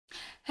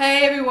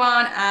Hey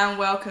everyone and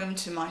welcome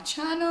to my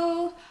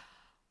channel.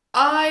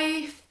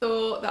 I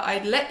thought that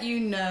I'd let you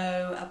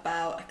know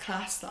about a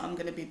class that I'm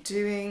going to be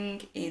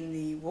doing in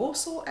the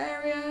Warsaw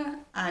area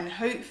and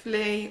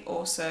hopefully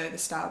also the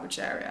Stourbridge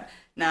area.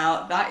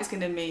 Now that is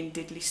going to mean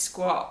diddly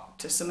squat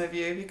to some of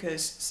you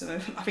because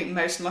I think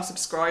most of my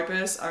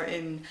subscribers are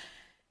in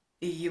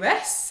the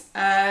US,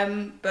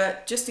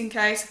 but just in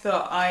case I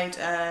thought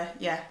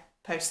I'd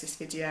post this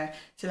video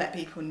to let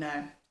people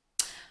know.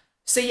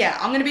 So yeah,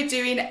 I'm going to be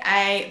doing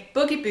a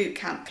Buggy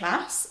Bootcamp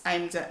class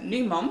aimed at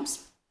new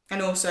moms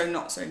and also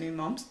not so new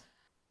moms.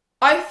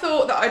 I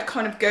thought that I'd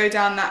kind of go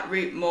down that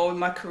route more with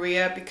my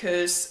career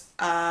because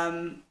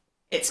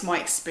it's my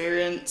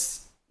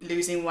experience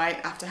losing weight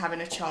after having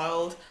a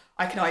child.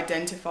 I can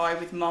identify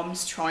with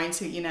moms trying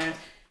to,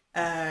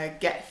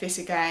 get fit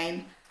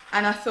again.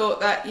 And I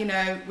thought that,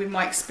 with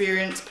my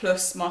experience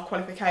plus my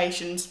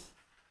qualifications,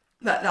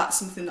 that's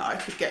something that I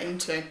could get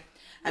into.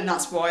 And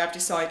that's why I've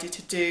decided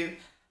to do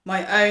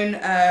my own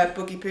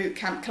Buggy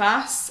Bootcamp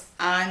class,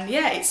 and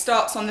yeah, it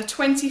starts on the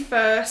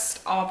 21st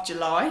of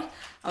July.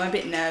 I'm a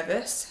bit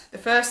nervous. The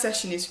first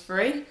session is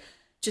free,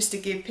 just to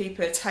give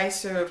people a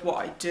taster of what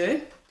I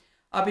do.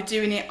 I'll be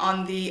doing it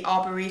on the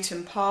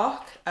Arboretum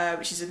Park,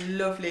 which is a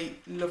lovely,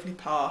 lovely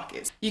park.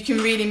 You can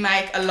really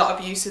make a lot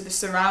of use of the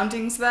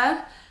surroundings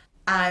there,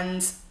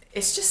 and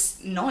it's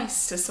just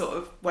nice to sort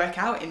of work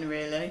out in,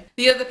 really.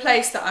 The other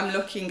place that I'm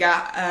looking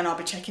at, and I'll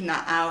be checking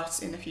that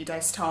out in a few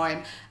days'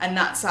 time, and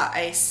that's at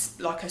a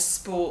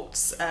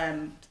sports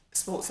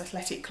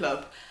athletic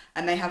club,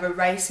 and they have a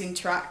racing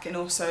track and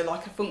also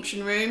like a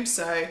function room,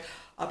 so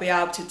I'll be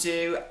able to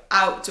do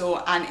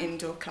outdoor and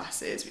indoor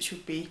classes, which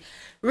would be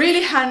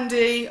really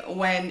handy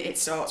when it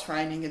starts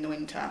raining in the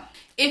winter.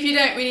 If you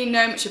don't really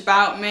know much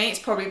about me, it's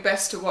probably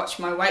best to watch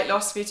my weight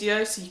loss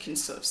videos so you can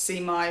sort of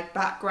see my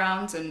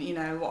background and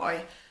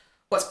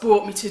what's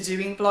brought me to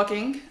doing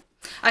vlogging.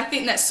 I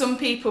think that some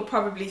people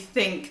probably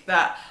think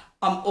that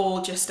I'm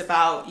all just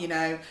about,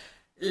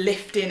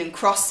 lifting and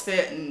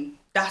CrossFit and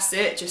that's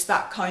it, just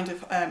that kind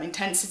of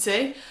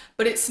intensity,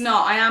 but it's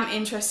not. I am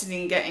interested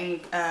in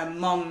getting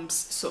moms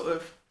sort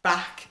of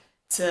back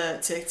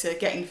to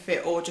getting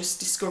fit or just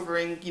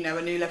discovering,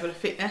 a new level of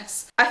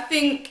fitness. I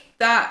think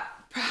that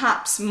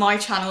perhaps my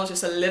channel is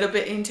just a little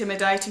bit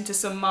intimidating to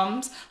some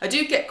mums. I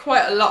do get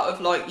quite a lot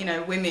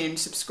of women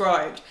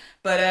subscribed,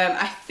 but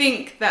I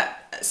think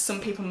that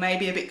some people may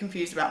be a bit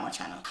confused about my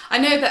channel. I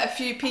know that a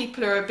few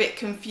people are a bit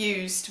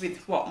confused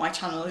with what my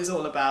channel is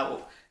all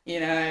about.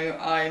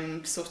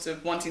 I'm sort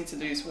of wanting to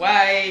lose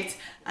weight,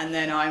 and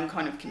then I'm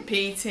kind of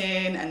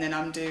competing, and then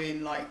I'm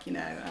doing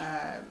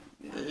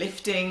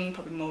lifting,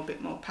 probably a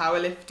bit more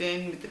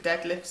powerlifting with the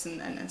deadlifts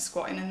and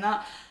squatting and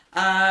that.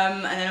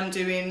 And then I'm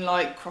doing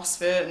like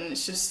CrossFit, and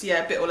it's just,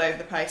 a bit all over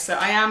the place. So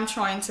I am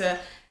trying to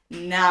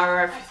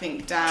narrow everything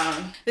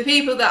down. The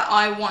people that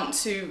I want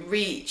to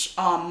reach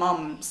are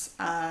mums,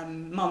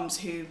 mums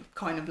who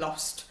kind of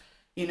lost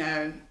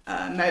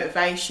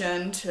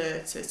motivation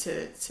to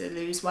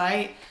lose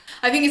weight.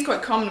 I think it's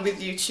quite common with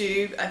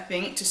YouTube, I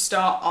think, to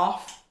start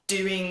off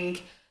doing,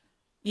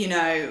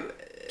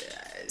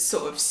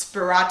 sort of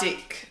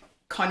sporadic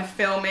kind of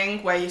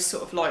filming where you're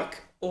sort of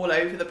like all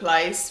over the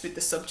place with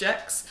the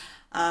subjects.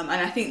 And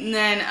I think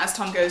then as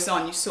time goes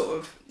on, you sort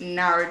of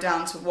narrow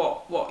down to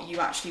what you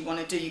actually want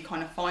to do. You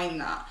kind of find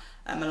that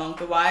along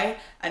the way.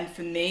 And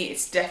for me,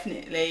 it's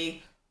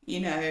definitely,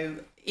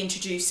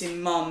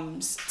 introducing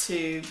mums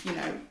to,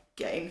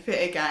 getting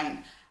fit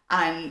again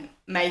and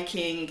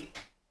making,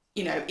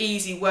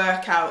 easy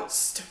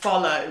workouts to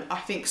follow. I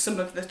think some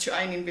of the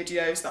training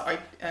videos that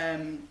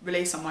I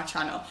release on my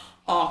channel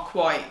are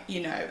quite,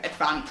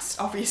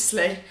 advanced,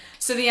 obviously.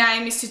 So the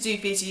aim is to do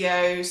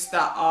videos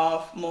that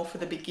are more for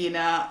the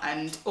beginner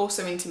and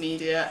also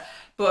intermediate,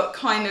 but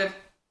kind of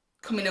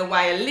coming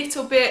away a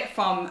little bit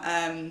from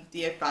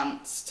the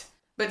advanced.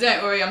 But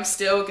don't worry, I'm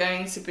still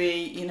going to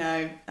be,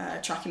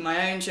 tracking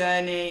my own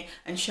journey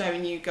and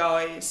showing you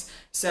guys.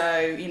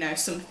 So,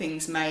 some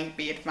things may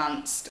be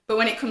advanced. But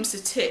when it comes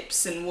to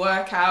tips and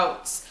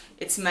workouts,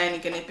 it's mainly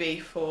going to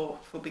be for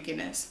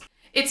beginners.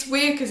 It's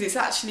weird because it's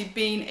actually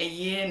been a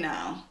year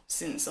now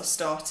since I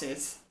started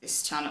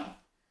this channel.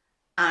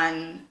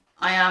 And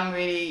I am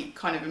really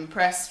kind of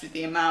impressed with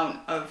the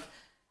amount of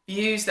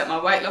views that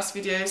my weight loss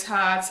videos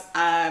had,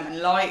 and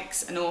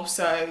likes, and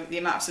also the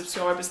amount of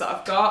subscribers that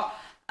I've got.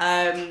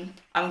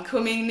 I'm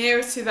coming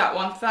nearer to that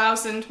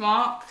 1,000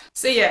 mark.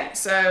 So yeah,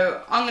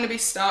 so I'm going to be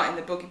starting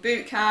the Buggy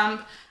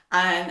Bootcamp,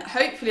 and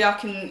hopefully I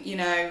can,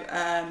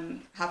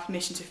 have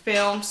permission to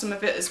film some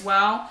of it as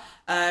well,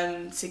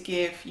 to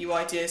give you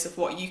ideas of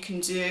what you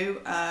can do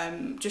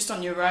just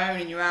on your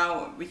own and you're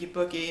out with your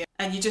buggy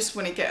and you just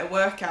want to get a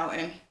workout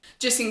in.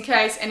 Just in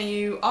case any of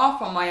you are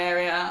from my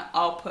area,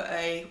 I'll put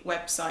a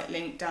website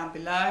link down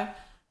below.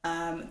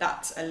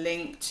 That's a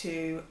link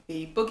to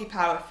the Buggy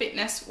Power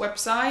Fitness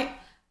website,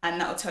 and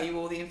that'll tell you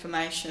all the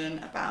information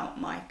about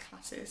my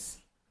classes.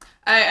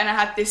 Oh, and I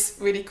had this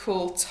really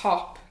cool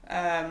top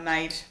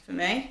made for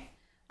me.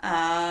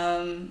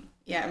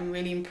 Yeah, I'm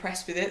really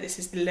impressed with it. This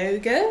is the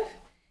logo.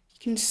 You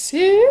can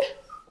see.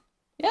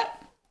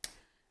 Yep,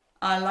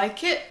 I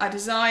like it. I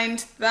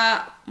designed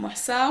that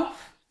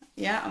myself.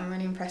 Yeah, I'm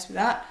really impressed with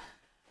that.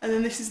 And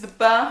then this is the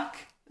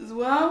back as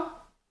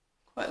well.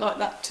 Quite like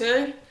that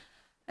too.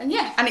 And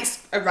yeah, and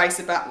it's a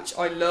racer back, which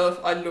I love.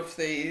 I love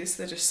these.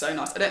 They're just so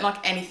nice. I don't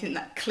like anything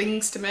that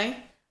clings to me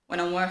when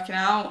I'm working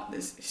out.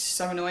 It's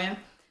so annoying.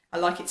 I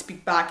like it to be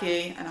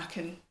baggy and I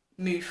can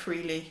move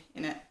freely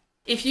in it.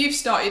 If you've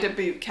started a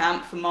boot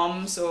camp for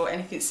moms or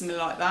anything similar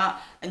like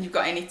that, and you've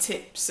got any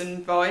tips and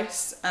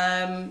advice,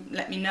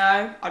 let me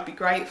know. I'd be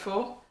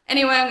grateful.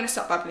 Anyway, I'm going to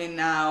stop babbling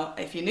now.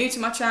 If you're new to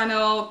my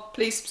channel,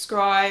 please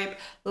subscribe,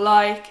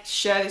 like,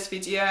 share this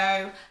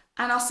video,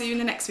 and I'll see you in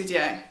the next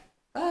video.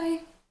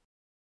 Bye.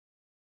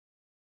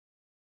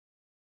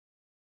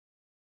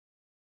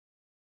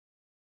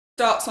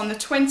 Starts on the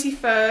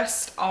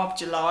 21st of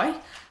July.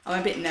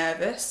 I'm a bit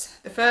nervous.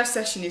 The first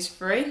session is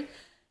free,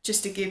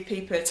 just to give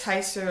people a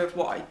taster of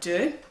what I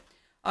do.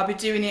 I'll be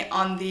doing it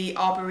on the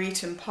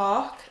Arboretum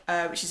Park,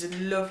 which is a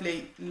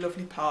lovely,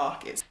 lovely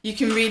park. You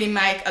can really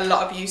make a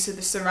lot of use of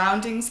the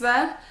surroundings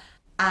there,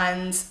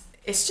 and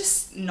it's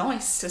just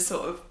nice to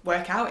sort of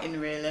work out in,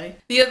 really.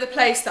 The other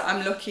place that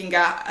I'm looking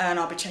at, and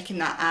I'll be checking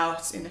that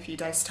out in a few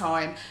days'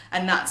 time,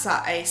 and that's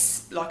at a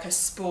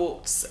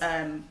sports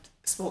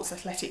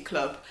athletic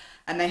club,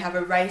 and they have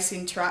a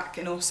racing track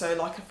and also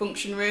like a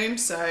function room,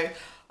 so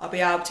I'll be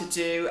able to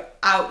do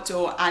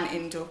outdoor and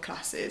indoor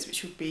classes,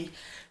 which would be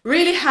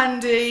really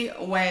handy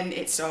when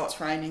it starts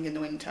raining in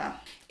the winter.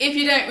 If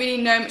you don't really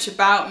know much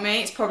about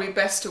me, it's probably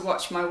best to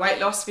watch my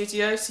weight loss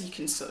video so you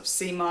can sort of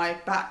see my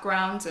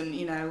background and,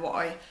 you know,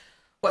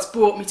 what's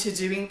brought me to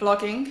doing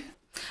vlogging.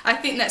 I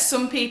think that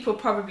some people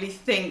probably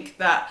think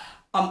that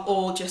I'm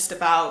all just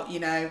about, you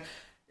know,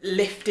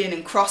 lifting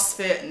and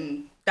CrossFit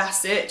and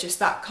that's it, just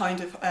that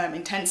kind of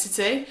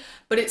intensity,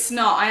 but it's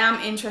not. I am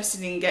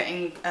interested in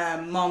getting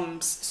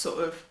moms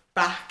sort of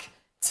back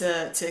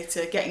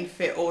to getting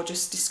fit or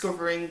just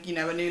discovering, you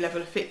know, a new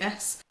level of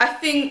fitness. I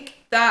think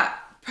that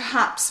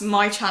perhaps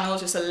my channel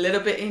is just a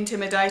little bit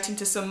intimidating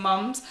to some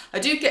mums. I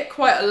do get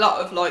quite a lot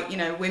of, like, you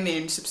know,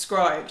 women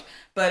subscribed,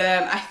 but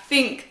I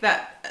think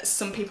that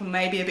some people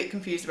may be a bit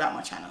confused about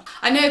my channel.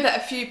 I know that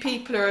a few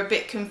people are a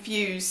bit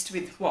confused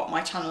with what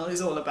my channel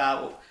is all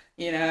about.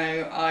 You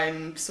know,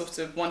 I'm sort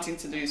of wanting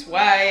to lose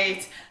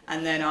weight,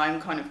 and then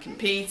I'm kind of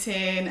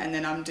competing, and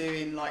then I'm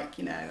doing, like,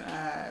 you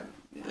know,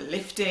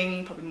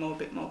 lifting, probably a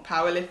bit more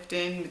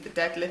powerlifting with the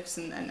deadlifts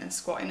and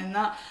squatting and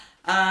that.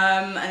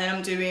 And then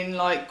I'm doing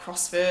like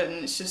CrossFit,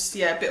 and it's just,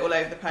 yeah, a bit all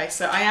over the place.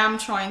 So I am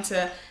trying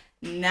to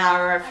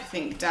narrow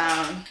everything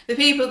down. The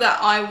people that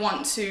I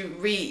want to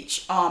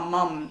reach are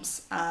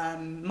mums,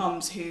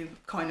 mums who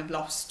kind of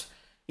lost,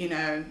 you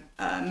know,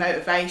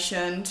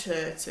 motivation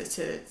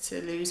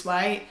to lose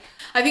weight.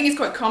 I think it's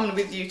quite common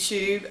with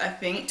YouTube, I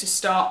think, to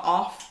start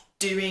off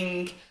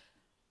doing,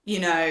 you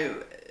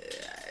know,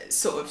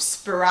 sort of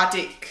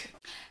sporadic.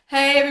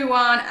 Hey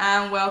everyone,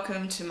 and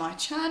welcome to my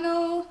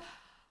channel.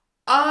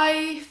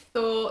 I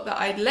thought that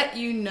I'd let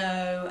you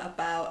know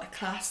about a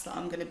class that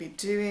I'm going to be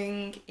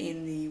doing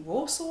in the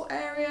Warsaw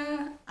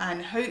area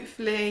and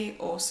hopefully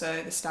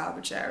also the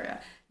Stourbridge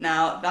area.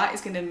 Now that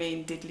is going to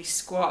mean diddly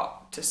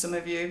squat to some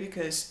of you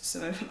because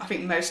I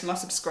think most of my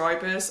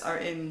subscribers are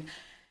in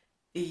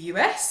the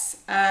US,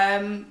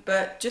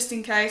 but just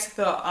in case I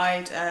thought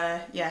I'd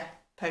yeah,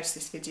 post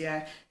this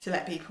video to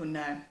let people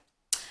know.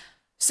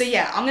 So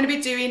yeah, I'm going to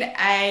be doing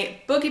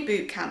a Buggy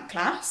Bootcamp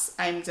class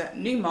aimed at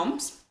new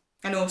moms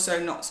and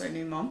also not so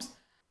new moms.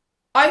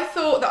 I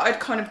thought that I'd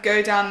kind of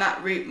go down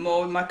that route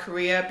more with my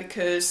career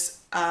because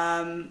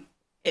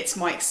it's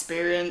my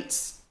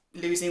experience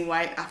losing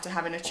weight after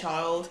having a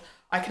child.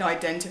 I can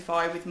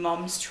identify with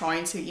moms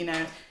trying to, you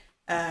know,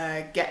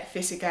 get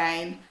fit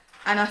again.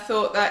 And I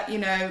thought that, you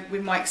know,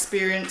 with my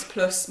experience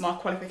plus my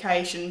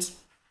qualifications,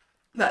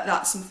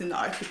 that's something that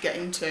I could get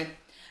into.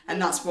 And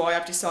that's why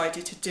I've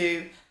decided to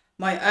do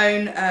my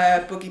own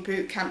Buggy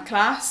Bootcamp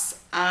class.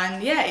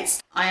 And yeah,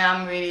 I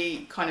am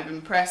really kind of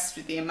impressed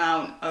with the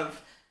amount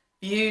of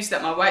views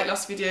that my weight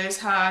loss videos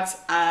had,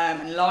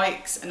 and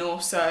likes, and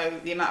also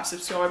the amount of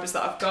subscribers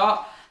that I've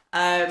got.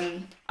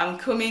 I'm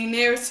coming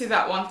nearer to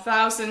that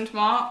 1,000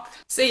 mark.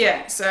 So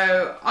yeah,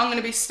 so I'm going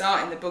to be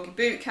starting the Buggy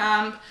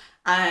Bootcamp,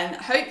 and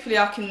hopefully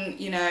I can,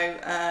 you know,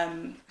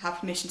 have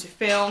permission to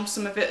film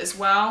some of it as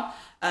well,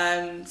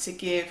 to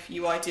give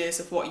you ideas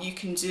of what you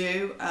can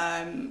do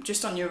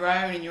just on your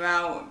own and you're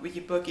out with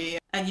your buggy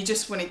and you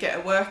just want to get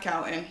a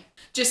workout in.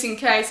 Just in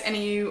case any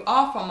of you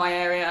are from my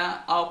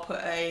area, I'll put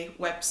a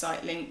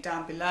website link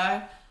down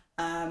below.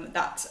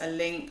 That's a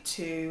link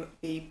to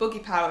the Buggy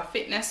Power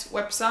Fitness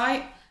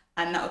website,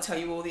 and that'll tell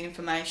you all the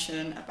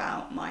information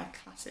about my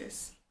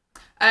classes.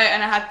 Oh,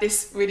 and I had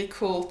this really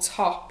cool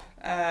top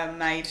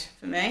made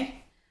for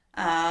me.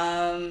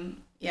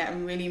 Yeah,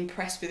 I'm really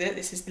impressed with it.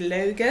 This is the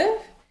logo.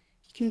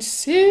 You can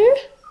see.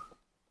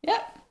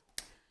 Yep.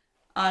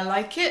 I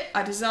like it.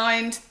 I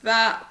designed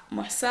that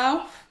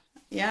myself.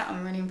 Yeah,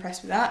 I'm really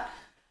impressed with that.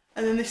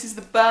 And then this is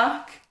the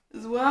back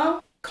as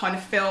well. Kind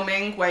of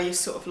filming where you're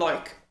sort of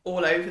like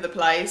all over the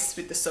place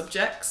with the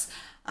subjects.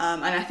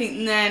 And I think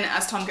then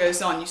as time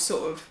goes on, you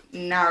sort of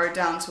narrow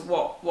down to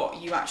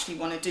what you actually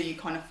want to do. You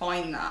kind of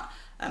find that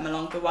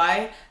along the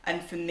way.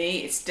 And for me,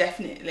 it's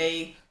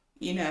definitely,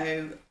 you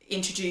know,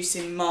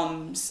 introducing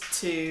mums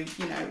to,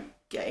 you know,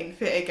 getting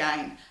fit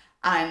again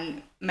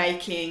and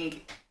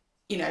making,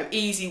 you know,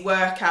 easy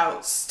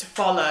workouts to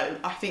follow.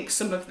 I think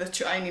some of the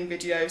training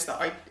videos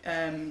that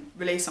I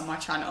release on my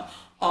channel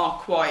are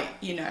quite,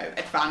 you know,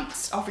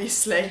 advanced,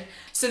 obviously.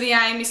 So the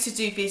aim is to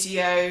do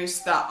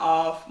videos that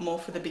are more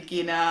for the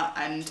beginner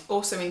and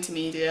also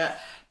intermediate,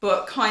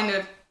 but kind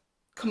of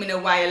coming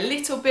away a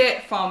little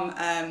bit from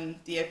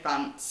the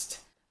advanced.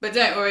 But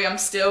don't worry, I'm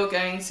still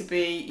going to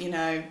be, you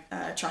know,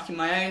 tracking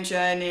my own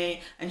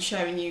journey and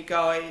showing you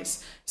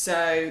guys.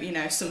 So, you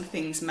know, some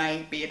things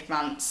may be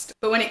advanced.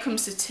 But when it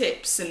comes to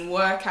tips and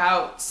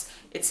workouts,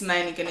 it's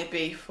mainly going to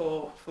be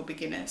for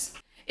beginners.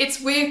 It's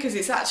weird because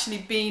it's actually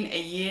been a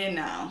year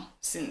now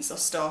since I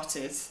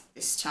started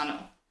this channel.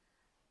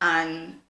 And